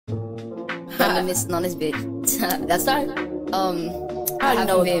Reminiscing on this bitch. That's right. I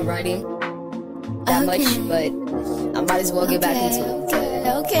haven't been writing that much, but I might as well get back into it.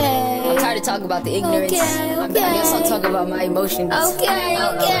 I'm tired of talking about the ignorance. I guess I'll talk about my emotions.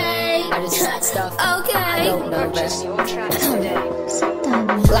 I just sad stuff. I don't know, bro.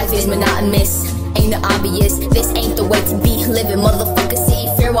 Life is monotonous, ain't it obvious? This ain't the way to be living. Motherfuckers sit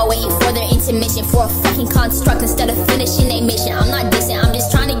in fear while waiting for their intermission, for a fucking construct instead of finishing their mission. I'm not dissing, I'm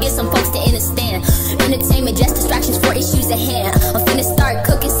just trying to get some folks to understand. Entertainment, just distractions for issues at hand. I'm finna start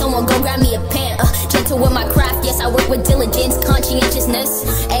cooking, someone go grab me a pan. Gentle with my craft, yes I work with diligence, conscientiousness.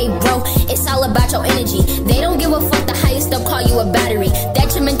 Hey bro, it's all about your energy. They don't give a fuck, the highest they'll call you a battery.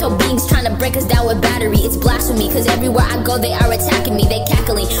 Detrimental beings trying to break us down with battery. It's blasphemy, cause everywhere I go they are attacking me, they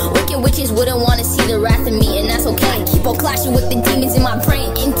cackling. Wicked witches wouldn't wanna see the wrath of me, and that's okay. Keep on clashing with the demons in my brain,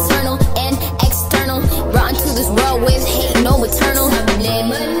 internal and external. Brought into this world with hate, no eternal.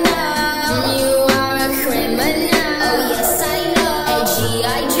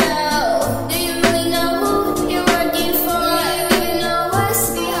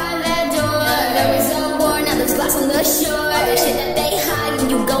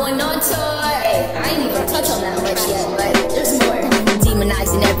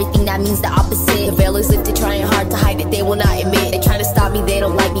 Everything that means the opposite. The veil is lifted, trying hard to hide it, they will not admit. They try to stop me, they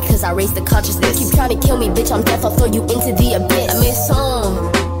don't like me cause I raised the consciousness. Keep trying to kill me, bitch, I'm deaf, I'll throw you into the abyss. I miss home,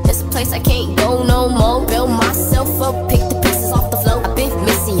 it's a place I can't go no more. Build myself up, pick the pieces off the floor. I've been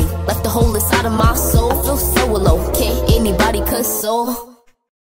missing you, left a hole inside of my soul. I feel so alone, can't anybody console.